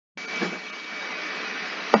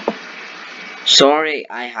Sorry,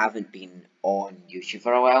 I haven't been on YouTube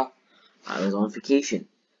for a while. I was on vacation.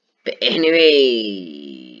 But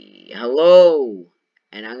anyway, hello!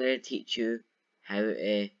 And I'm going to teach you how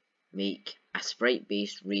to make a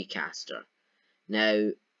sprite-based Raycaster.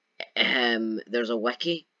 Now, there's a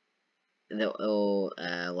wiki that will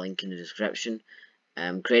link in the description.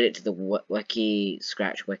 Credit to the wiki,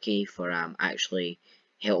 Scratch Wiki, for actually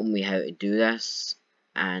helping me how to do this.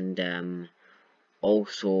 And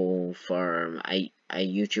also for a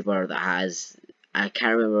YouTuber that has, I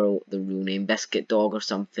can't remember the real name, Biscuit Dog or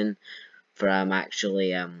something, for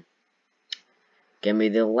actually give me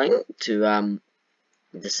the link to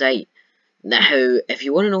the site. Now, if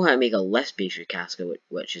you want to know how to make a list-based Raycaster,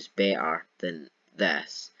 which is better than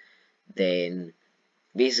this, then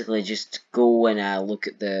basically just go and look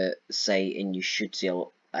at the site, and you should see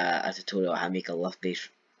a tutorial on how to make a list-based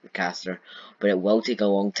Raycaster, but it will take a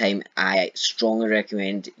long time. I strongly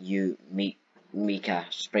recommend you make a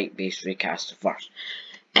sprite-based Raycaster first.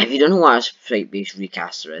 If you don't know what a sprite-based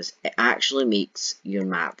Raycaster is, it actually makes your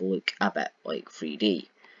map look a bit like 3D.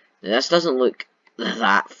 Now, this doesn't look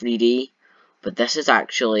that 3D, but this is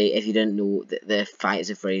actually, if you didn't know, the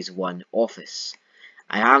Fantasy Phrase 1 office.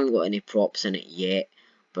 I haven't got any props in it yet,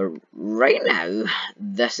 but right now,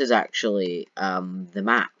 this is actually the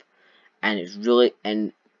map, and it's really,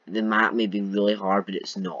 and the map may be really hard, but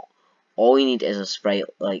it's not. All you need is a sprite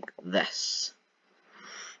like this.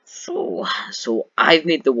 So I've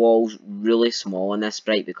made the walls really small on this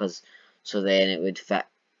sprite because so then it would fit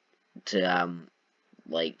to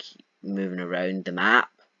like moving around the map.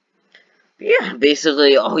 But yeah,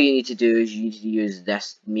 basically all you need to do is you need to use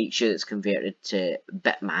this, make sure it's converted to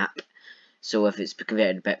bitmap. So if it's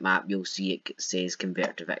converted to bitmap, you'll see it says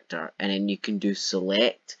convert to vector, and then you can do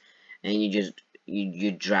select, and you just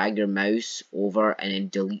you drag your mouse over and then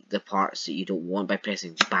delete the parts that you don't want by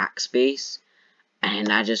pressing backspace, and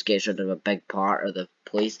that just gets rid of a big part of the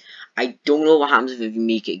place. I don't know what happens if you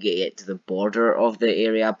make it get it to the border of the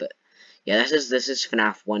area, but yeah, this is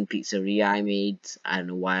FNAF 1 pizzeria I made. I don't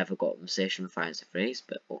know why I've got an obsession with Fantasy Phrase,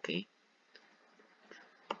 but okay.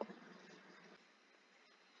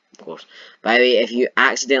 Of course. By the way, if you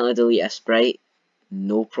accidentally delete a sprite,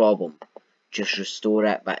 no problem. Just restore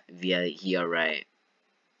it but via here, right?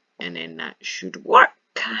 And then that should work.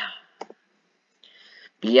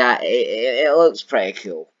 But yeah, it looks pretty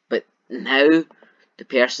cool. But now, the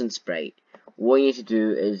person sprite. What you need to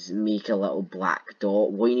do is make a little black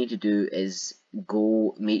dot. What you need to do is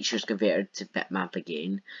go, make sure it's converted to bitmap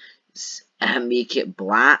again. Make it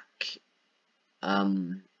black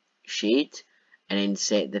shade, and then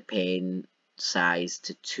set the pen size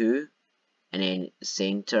to 2, and then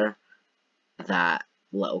center that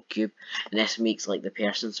little cube, and this makes like the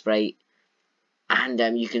person sprite. And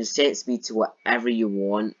you can set speed to whatever you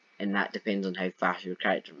want, and that depends on how fast your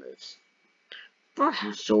character moves.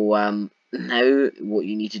 So now what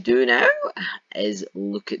you need to do now is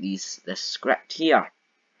look at this script here.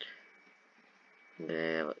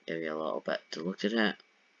 I'll give you a little bit to look at it.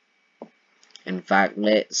 In fact,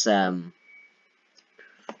 let's zoom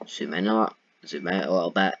out a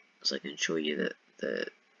little bit so I can show you the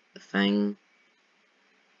thing.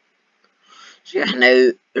 So yeah,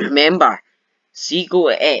 now remember, see, go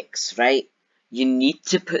to X, right? You need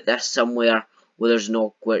to put this somewhere where it's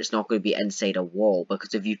not going to be inside a wall,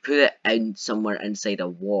 because if you put it in somewhere inside a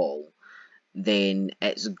wall, then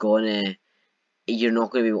you're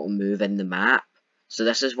not going to be able to move in the map. So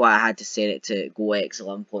this is why I had to set it to go X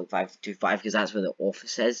 11.525, because that's where the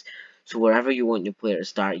office is. So wherever you want your player to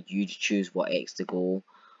start, you choose what X to go.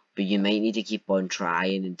 But you might need to keep on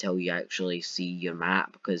trying until you actually see your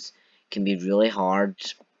map, because it can be really hard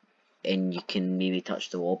and you can maybe touch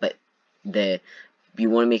the wall. But you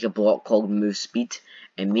want to make a block called move speed,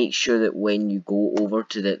 and make sure that when you go over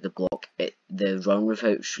to the block, the run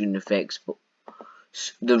without screen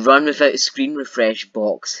refresh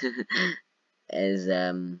box is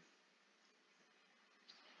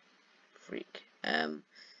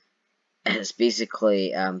it's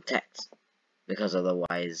basically ticked, because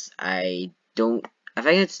otherwise I think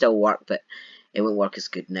it'd still work, but it won't work as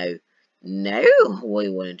good now. Now what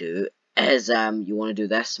you want to do is you want to do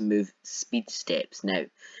this, move speed steps. Now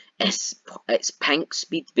it's pink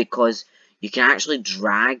speed because you can actually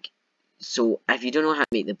drag. So if you don't know how to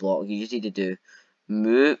make the block, you just need to do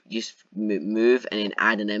move, move, and then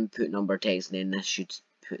add an input number text, and then this should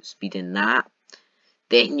put speed in that.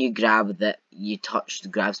 Then you grab touch the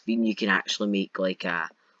grab speed, and you can actually make like a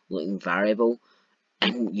looking variable.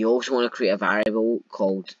 And you also want to create a variable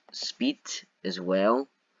called speed as well.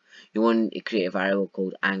 You want to create a variable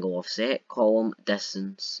called angle offset, column,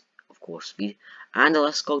 distance, of course speed, and a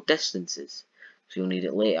list called distances. so you'll need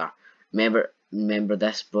it later. Remember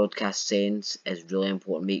this broadcast sense is really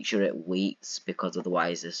important. Make sure it waits, because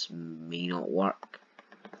otherwise this may not work.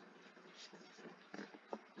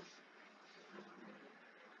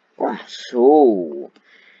 So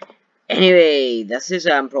anyway, this is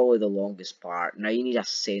probably the longest part. Now you need a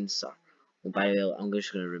sensor. Oh, by the way, I'm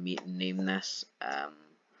just gonna name this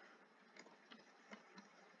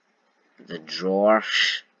the drawer.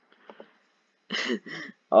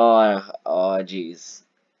 Oh jeez,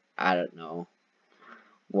 I don't know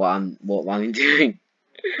what I'm doing.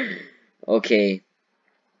 Okay,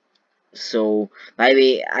 so by the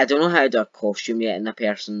way, I don't know how to do a costume yet in a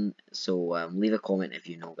person, so leave a comment if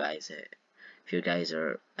you know, guys. If you guys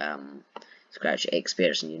are Scratch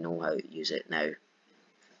experts and you know how to use it now.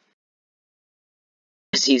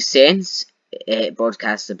 Receive sense. It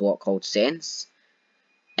broadcasts the block called sense.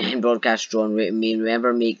 And broadcast drawn.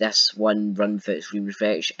 Remember, make this one run without screen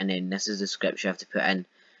refresh, and then this is the script you have to put in.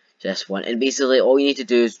 This one, and basically all you need to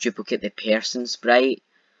do is duplicate the person sprite,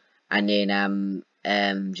 and then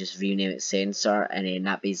just rename it sensor, and then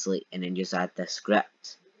that basically, and then just add the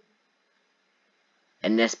script.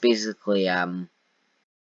 And this basically I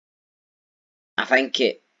think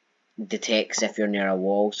it detects if you're near a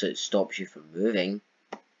wall, so it stops you from moving.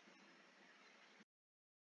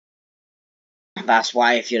 That's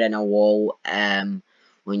why if you're in a wall,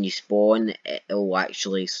 when you spawn, it'll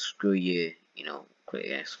actually screw you,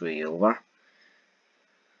 screw you over.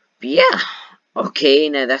 But yeah, okay,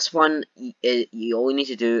 now this one, you all you need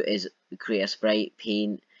to do is create a sprite,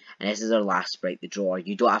 paint, and this is our last sprite, the drawer.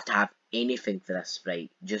 You don't have to have anything for this sprite,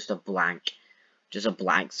 just a blank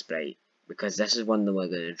sprite, because this is one that we're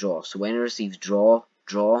going to draw. So when it receives draw,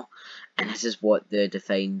 and this is what the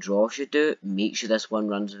defined draw should do. Make sure this one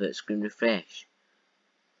runs without screen refresh.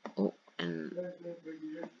 Oh, and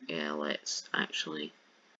yeah, let's actually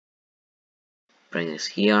bring this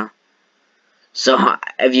here. So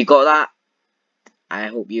have you got that? I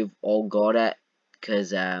hope you've all got it,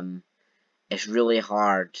 because it's really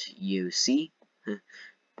hard, you see.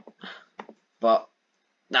 But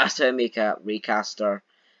that's how I make a Raycaster.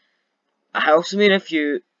 I also made a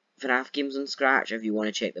few FNAF games on Scratch. If you want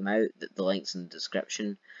to check them out, the link's in the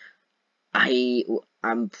description.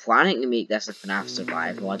 I'm planning to make this a FNAF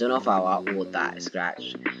Survival. I don't know if I'll upload that to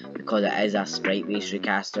Scratch, because it is a sprite based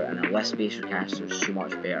Raycaster, and a list based Raycaster is so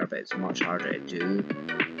much better, but it's much harder to do.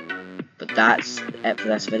 But that's it for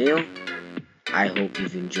this video. I hope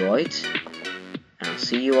you've enjoyed, and I'll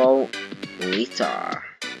see you all later.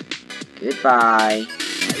 Goodbye.